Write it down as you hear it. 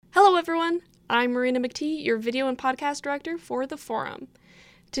everyone. I'm Marina McTee, your video and podcast director for The Forum.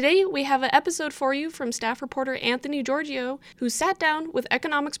 Today, we have an episode for you from staff reporter Anthony Giorgio, who sat down with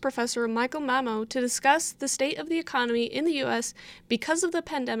economics professor Michael Mamo to discuss the state of the economy in the U.S. because of the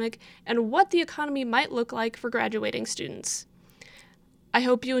pandemic and what the economy might look like for graduating students. I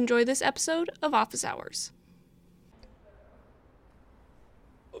hope you enjoy this episode of Office Hours.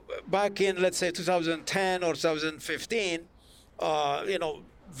 Back in, let's say, 2010 or 2015,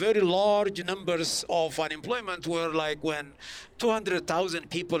 very large numbers of unemployment were like when 200,000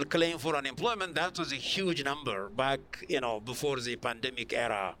 people claim for unemployment. That was a huge number back, before the pandemic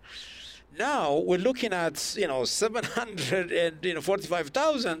era. Now we're looking at,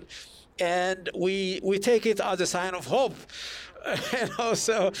 745,000, and we take it as a sign of hope.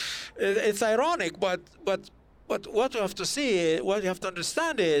 So it's ironic, but what you have to see, what you have to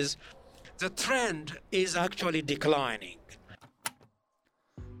understand is the trend is actually declining.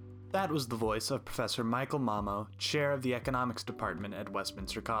 That was the voice of Professor Michael Mamo, chair of the economics department at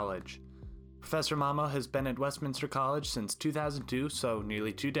Westminster College. Professor Mamo has been at Westminster College since 2002, so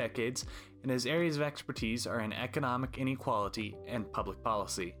nearly 2 decades, and his areas of expertise are in economic inequality and public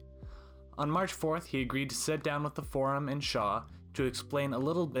policy. On March 4th, he agreed to sit down with the Forum in Shaw to explain a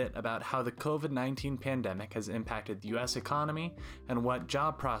little bit about how the COVID-19 pandemic has impacted the U.S. economy and what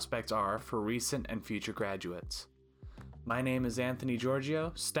job prospects are for recent and future graduates. My name is Anthony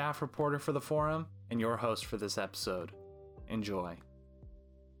Giorgio, staff reporter for The Forum, and your host for this episode. Enjoy.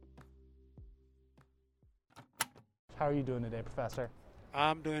 How are you doing today, Professor?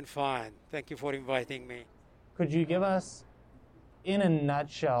 I'm doing fine. Thank you for inviting me. Could you give us, in a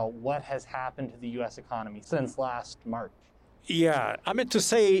nutshell, what has happened to the U.S. economy since last March? Yeah, to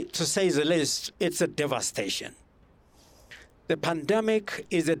say the least, it's a devastation. The pandemic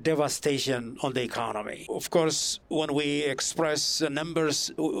is a devastation on the economy. Of course, when we express the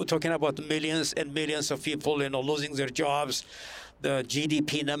numbers, we're talking about millions and millions of people, losing their jobs, the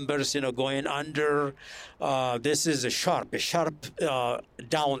GDP numbers, going under. This is a sharp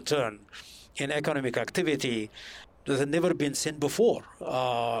downturn in economic activity that has never been seen before.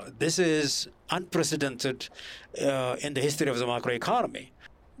 This is unprecedented in the history of the macroeconomy.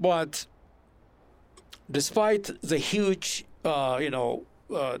 But despite the huge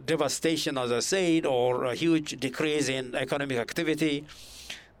devastation, as I said, or a huge decrease in economic activity,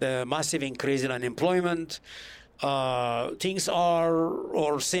 the massive increase in unemployment, things are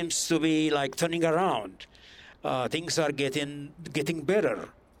or seems to be like turning around. Things are getting better.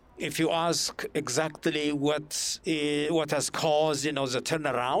 If you ask exactly what has caused, the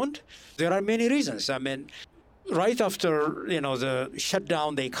turnaround, there are many reasons. Right after, the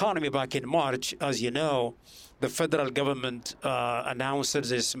shutdown the economy back in March, as you know, the federal government announced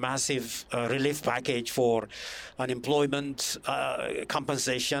this massive relief package for unemployment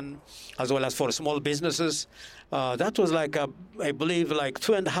compensation, as well as for small businesses. That was I believe,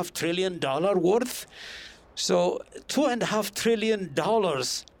 $2.5 trillion worth. So $2.5 trillion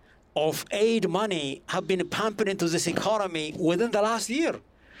of aid money have been pumped into this economy within the last year.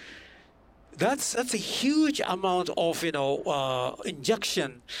 That's a huge amount of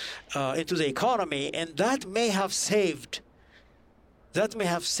injection into the economy, and that may have saved a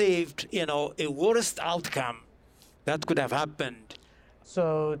worst outcome that could have happened.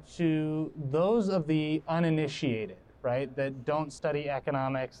 So to those of the uninitiated, right, that don't study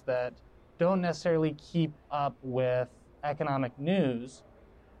economics, that don't necessarily keep up with economic news,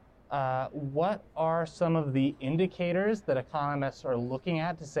 what are some of the indicators that economists are looking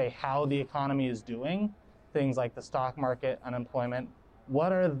at to say how the economy is doing? Things like the stock market, unemployment.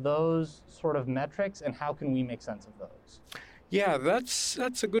 What are those sort of metrics, and how can we make sense of those? Yeah, that's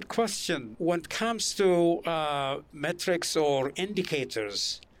a good question. When it comes to metrics or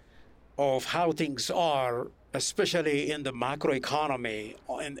indicators of how things are, especially in the macroeconomy,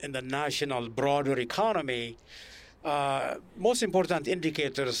 in the national broader economy, most important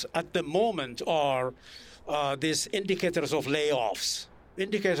indicators at the moment are these indicators of layoffs.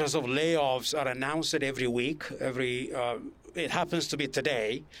 Indicators of layoffs are announced every week. It happens to be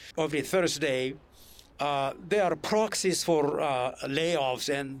today, every Thursday. They are proxies for layoffs,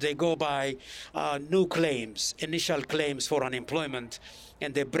 and they go by new claims, initial claims for unemployment,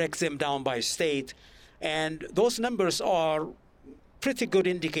 and they break them down by state. And those numbers are pretty good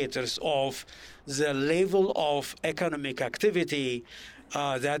indicators of the level of economic activity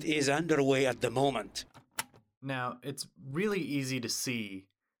that is underway at the moment. Now, it's really easy to see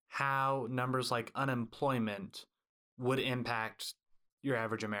how numbers like unemployment would impact your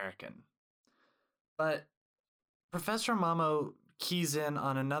average American. But Professor Mamo keys in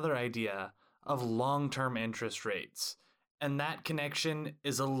on another idea of long-term interest rates And that connection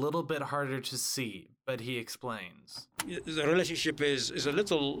is a little bit harder to see, but he explains. The relationship is a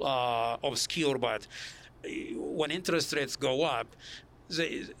little obscure, but when interest rates go up,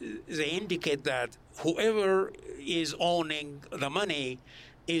 they indicate that whoever is owning the money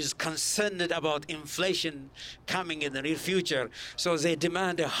is concerned about inflation coming in the near future. So they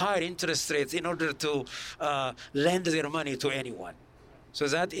demand a higher interest rate in order to lend their money to anyone. So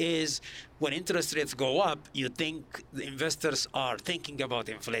that is, when interest rates go up, you think the investors are thinking about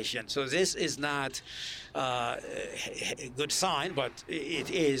inflation. So this is not a good sign, but it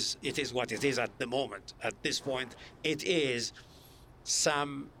is what it is at the moment. At this point, it is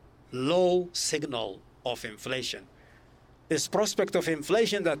some low signal of inflation. This prospect of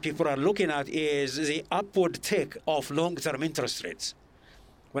inflation that people are looking at is the upward tick of long-term interest rates.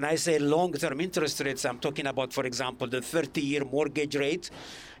 When I say long-term interest rates, I'm talking about, for example, the 30-year mortgage rate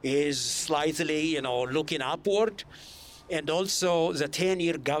is slightly, looking upward. And also the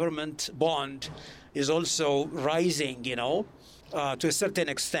 10-year government bond is also rising, to a certain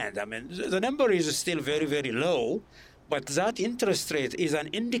extent. I mean, the number is still very, very low, but that interest rate is an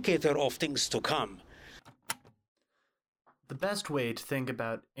indicator of things to come. The best way to think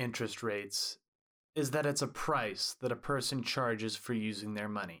about interest rates is that it's a price that a person charges for using their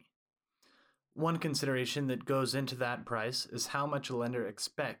money. One consideration that goes into that price is how much a lender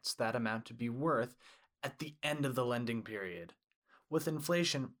expects that amount to be worth at the end of the lending period. With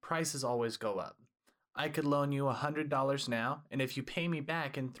inflation, prices always go up. I could loan you $100 now, and if you pay me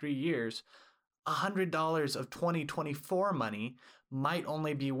back in 3 years, $100 of 2024 money might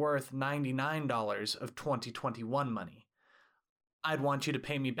only be worth $99 of 2021 money. I'd want you to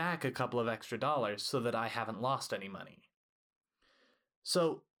pay me back a couple of extra dollars so that I haven't lost any money.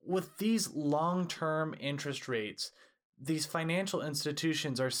 So with these long-term interest rates, these financial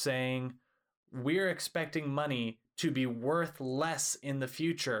institutions are saying, we're expecting money to be worth less in the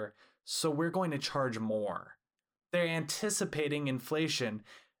future, so we're going to charge more. They're anticipating inflation,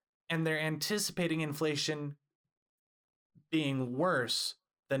 and they're anticipating inflation being worse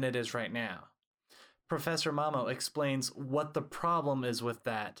than it is right now. Professor Mamo explains what the problem is with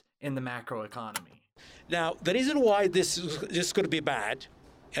that in the macroeconomy. Now, the reason why this could be bad,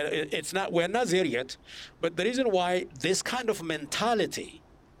 we're not there yet, but the reason why this kind of mentality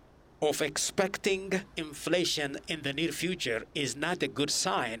of expecting inflation in the near future is not a good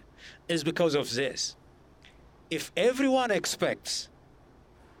sign is because of this. If everyone expects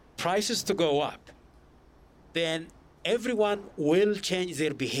prices to go up, then everyone will change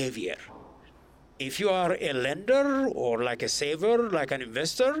their behavior. If you are a lender or like a saver, like an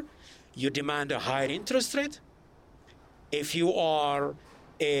investor, you demand a higher interest rate. If you are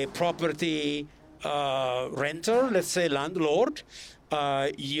a property renter, let's say landlord,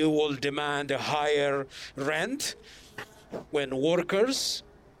 you will demand a higher rent. When workers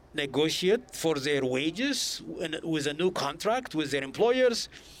negotiate for their wages with a new contract with their employers,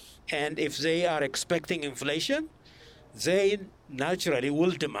 and if they are expecting inflation, they naturally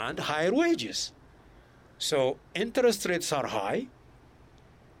will demand higher wages. So interest rates are high,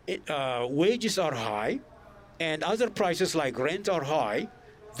 wages are high, and other prices like rent are high.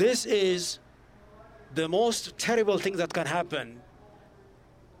 This is the most terrible thing that can happen,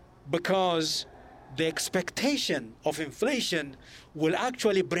 because the expectation of inflation will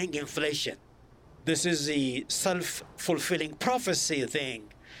actually bring inflation. This is the self-fulfilling prophecy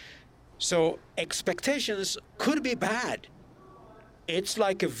thing. So expectations could be bad. It's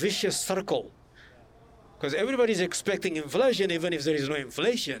like a vicious circle, because everybody's expecting inflation even if there is no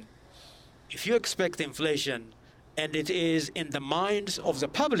inflation. If you expect inflation and it is in the minds of the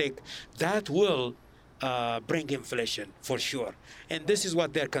public, that will bring inflation for sure. And this is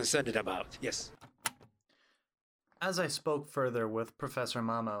what they're concerned about. Yes. As I spoke further with Professor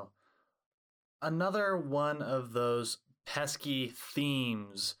Mamo, another one of those pesky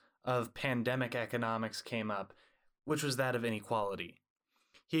themes of pandemic economics came up, which was that of inequality.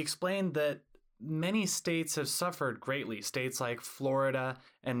 He explained that many states have suffered greatly, states like Florida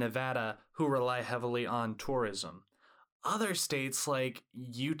and Nevada, who rely heavily on tourism. Other states like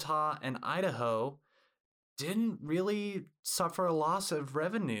Utah and Idaho didn't really suffer a loss of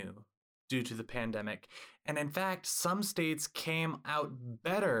revenue due to the pandemic. And in fact, some states came out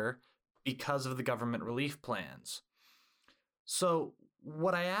better because of the government relief plans. So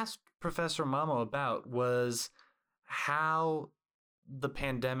what I asked Professor Mamo about was how the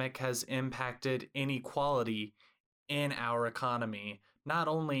pandemic has impacted inequality in our economy, not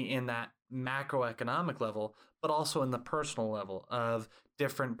only in that macroeconomic level, but also in the personal level of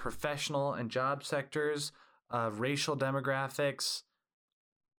different professional and job sectors, racial demographics.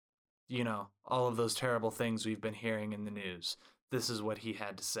 all of those terrible things we've been hearing in the news. This is what he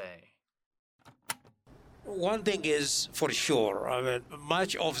had to say. One thing is for sure, I mean,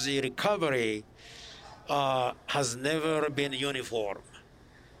 much of the recovery has never been uniform.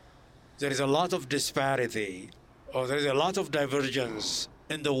 There is a lot of disparity, or there is a lot of divergence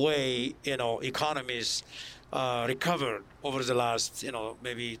in the way, economies recovered over the last,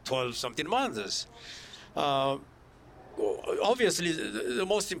 maybe 12 something months. Obviously, the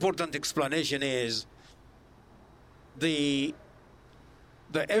most important explanation is the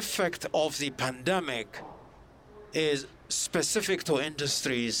effect of the pandemic is specific to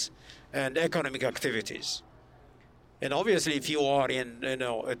industries and economic activities. And obviously, if you are in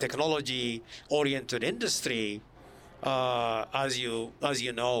a technology-oriented industry, as you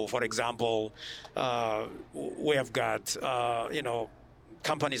know, for example, we have got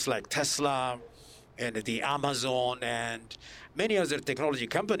companies like Tesla and the Amazon and many other technology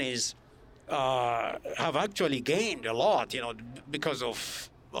companies have actually gained a lot, because of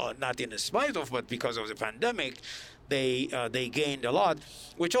not in spite of, but because of the pandemic, they gained a lot,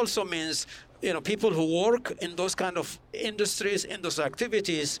 which also means people who work in those kind of industries, in those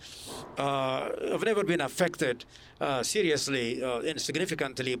activities, have never been affected seriously and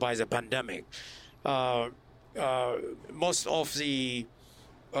significantly by the pandemic. Most of the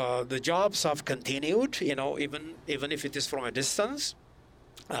jobs have continued, even if it is from a distance.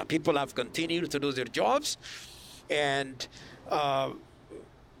 People have continued to do their jobs, and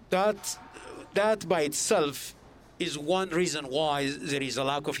that by itself is one reason why there is a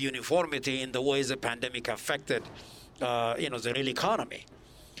lack of uniformity in the ways the pandemic affected, the real economy.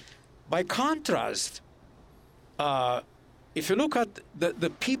 By contrast, if you look at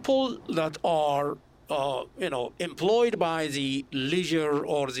the people that are, employed by the leisure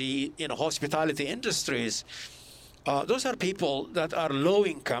or the, hospitality industries, those are people that are low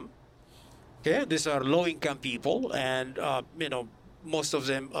income. Okay, these are low income people, and most of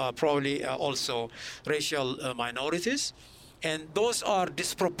them are probably also racial minorities, and those are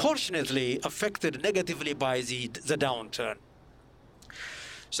disproportionately affected negatively by the downturn.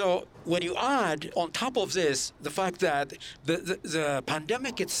 So when you add on top of this the fact that the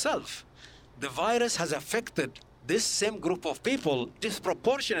pandemic itself, the virus has affected this same group of people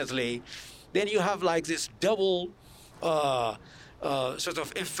disproportionately, then you have like this double sort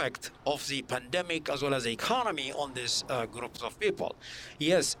of effect of the pandemic as well as the economy on this groups of people.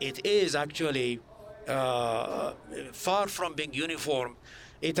 Yes, it is actually far from being uniform.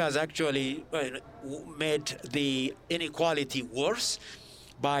 It has actually made the inequality worse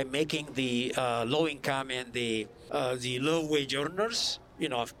by making the low income and the low wage earners,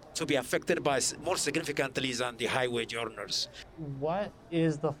 to be affected by more significantly than the high wage earners. What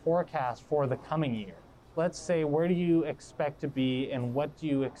is the forecast for the coming year? Let's say, where do you expect to be, and what do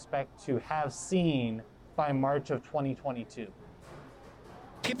you expect to have seen by March of 2022?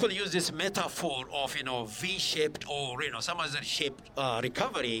 People use this metaphor of, V-shaped or, some other shaped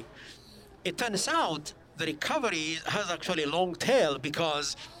recovery. It turns out the recovery has actually a long tail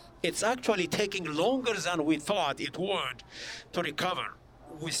because it's actually taking longer than we thought it would to recover.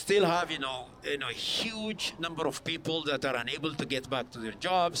 We still have, a huge number of people that are unable to get back to their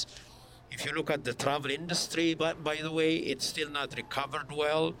jobs. If you look at the travel industry, by the way, it's still not recovered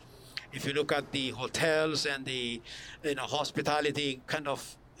well. If you look at the hotels and the hospitality kind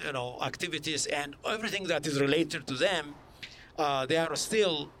of activities and everything that is related to them, they are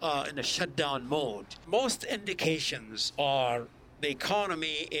still in a shutdown mode. Most indications are the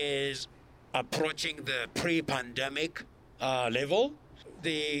economy is approaching the pre-pandemic level.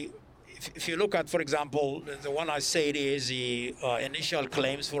 If you look at, for example, the one I said is the initial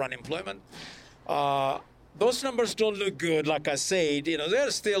claims for unemployment. Those numbers don't look good, like I said. They're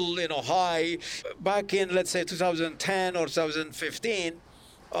still, high. Back in, let's say, 2010 or 2015,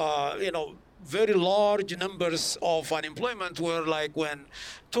 very large numbers of unemployment were like when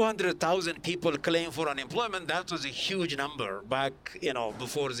 200,000 people claimed for unemployment. That was a huge number back,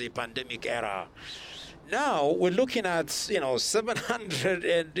 before the pandemic era. Now we're looking at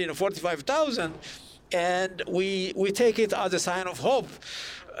 745,000, and we take it as a sign of hope.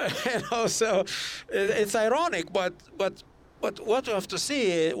 So it's ironic, but what you have to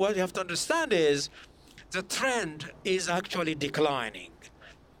see, what you have to understand is the trend is actually declining.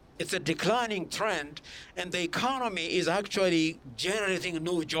 It's a declining trend, and the economy is actually generating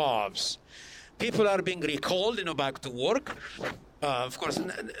new jobs. People are being recalled, back to work. Of course.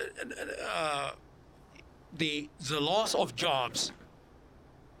 The loss of jobs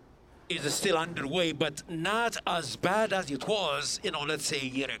is still underway, but not as bad as it was, let's say a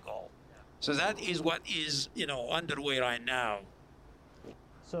year ago. So that is what is, underway right now.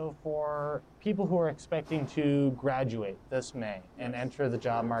 So for people who are expecting to graduate this May and enter the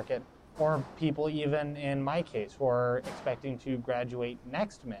job market, or people even in my case who are expecting to graduate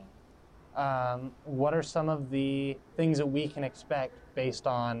next May, what are some of the things that we can expect based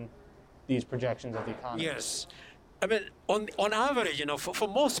on these projections of the economy? Yes. I mean, on average, for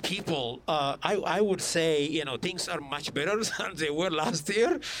most people, I would say, things are much better than they were last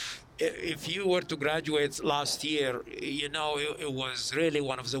year. If you were to graduate last year, it was really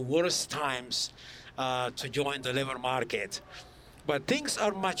one of the worst times to join the labor market. But things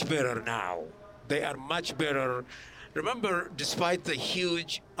are much better now. They are much better. Remember, despite the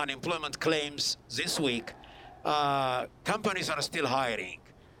huge unemployment claims this week, companies are still hiring.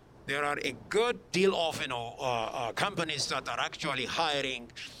 There are a good deal of companies that are actually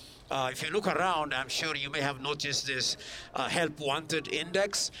hiring. If you look around, I'm sure you may have noticed this help wanted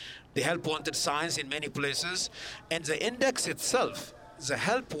index, the help wanted signs in many places, and the index itself, the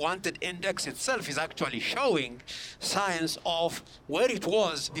help wanted index itself, is actually showing signs of where it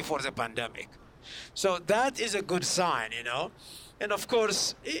was before the pandemic. So that is a good sign, And of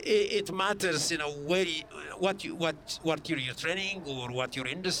course, it matters, what your training or what your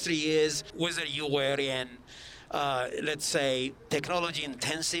industry is, whether you were in, let's say,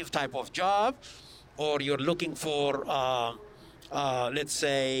 technology-intensive type of job, or you're looking for, let's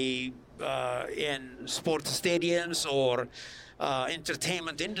say, in sports stadiums or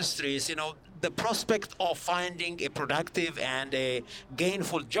entertainment industries, the prospect of finding a productive and a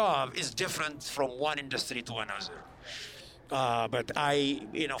gainful job is different from one industry to another. But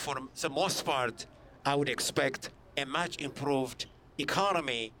for the most part, I would expect a much improved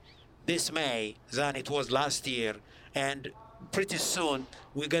economy this May than it was last year. And pretty soon,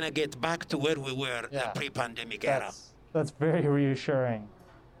 we're going to get back to where we were in the pre-pandemic era. That's very reassuring.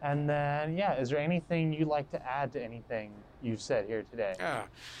 And then, is there anything you'd like to add to anything you've said here today?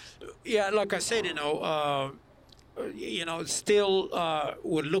 Yeah, like I said, still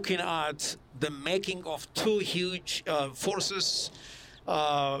we're looking at the making of two huge forces.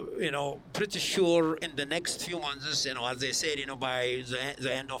 Pretty sure in the next few months, as they said, by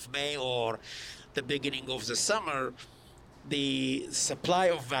the end of May or the beginning of the summer, the supply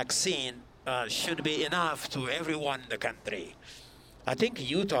of vaccine should be enough to everyone in the country. I think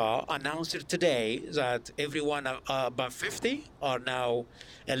Utah announced it today that everyone above 50 are now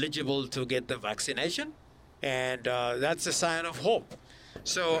eligible to get the vaccination, and that's a sign of hope.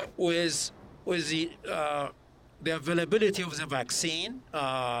 So with the availability of the vaccine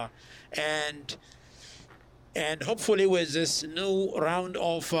and hopefully with this new round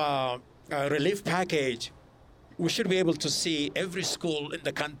of relief package, we should be able to see every school in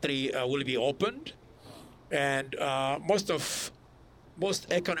the country will be opened, and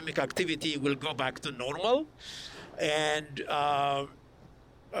most economic activity will go back to normal, and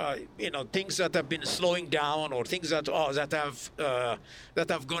things that have been slowing down or things that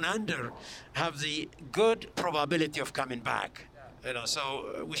have gone under have the good probability of coming back.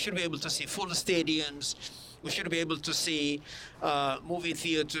 So we should be able to see full stadiums. We should be able to see movie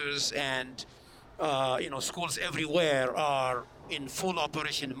theaters, and schools everywhere are in full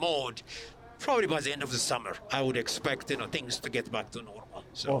operation mode. Probably by the end of the summer, I would expect things to get back to normal.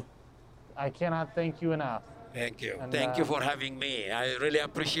 So, well, I cannot thank you enough. Thank you. Thank you for having me. I really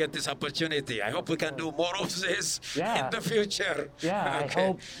appreciate this opportunity. I hope we can do more of this in the future. Yeah, okay. I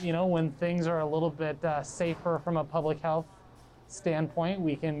hope, when things are a little bit safer from a public health standpoint,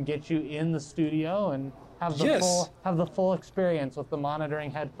 we can get you in the studio and have the full experience with the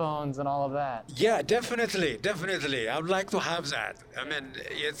monitoring headphones and all of that. Yeah, definitely. I would like to have that. I mean,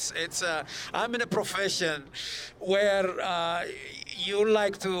 it's I'm in a profession where you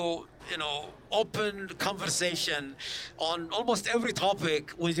like to open conversation on almost every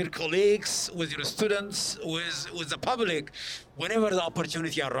topic with your colleagues, with your students, with the public, whenever the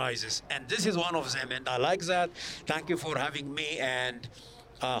opportunity arises. And this is one of them, and I like that. Thank you for having me, and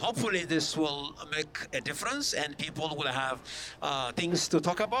hopefully this will make a difference, and people will have things to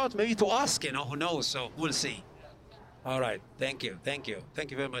talk about, maybe to ask, who knows, so we'll see. All right, thank you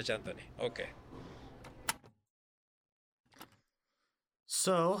very much, Anthony. Okay.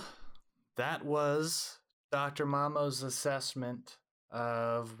 So that was Dr. Mamo's assessment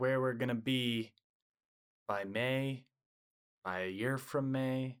of where we're going to be by May, by a year from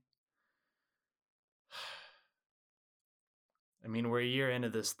May. I mean, we're a year into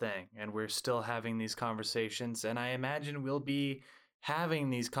this thing, and we're still having these conversations, and I imagine we'll be having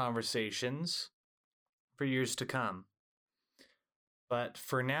these conversations for years to come. But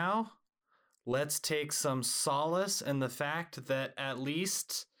for now, let's take some solace in the fact that at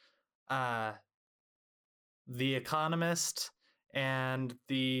least The Economist and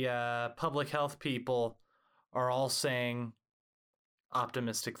the public health people are all saying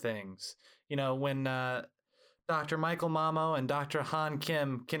optimistic things. You know, when Dr. Michael Mamo and Dr. Han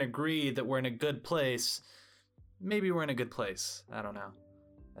Kim can agree that we're in a good place, maybe we're in a good place. I don't know.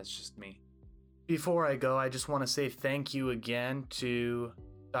 That's just me. Before I go, I just want to say thank you again to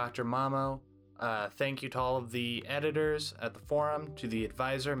Dr. Mamo. Thank you to all of the editors at the forum, to the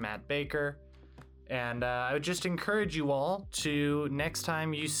advisor, Matt Baker. And I would just encourage you all to, next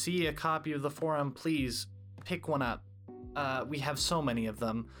time you see a copy of the forum, please pick one up. We have so many of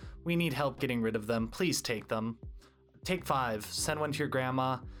them. We need help getting rid of them. Please take them. Take 5. Send one to your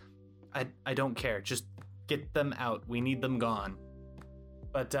grandma. I don't care. Just get them out. We need them gone.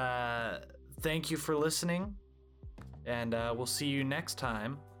 But thank you for listening. And we'll see you next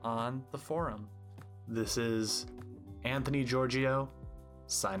time on the forum. This is Anthony Giorgio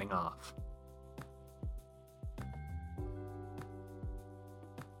signing off.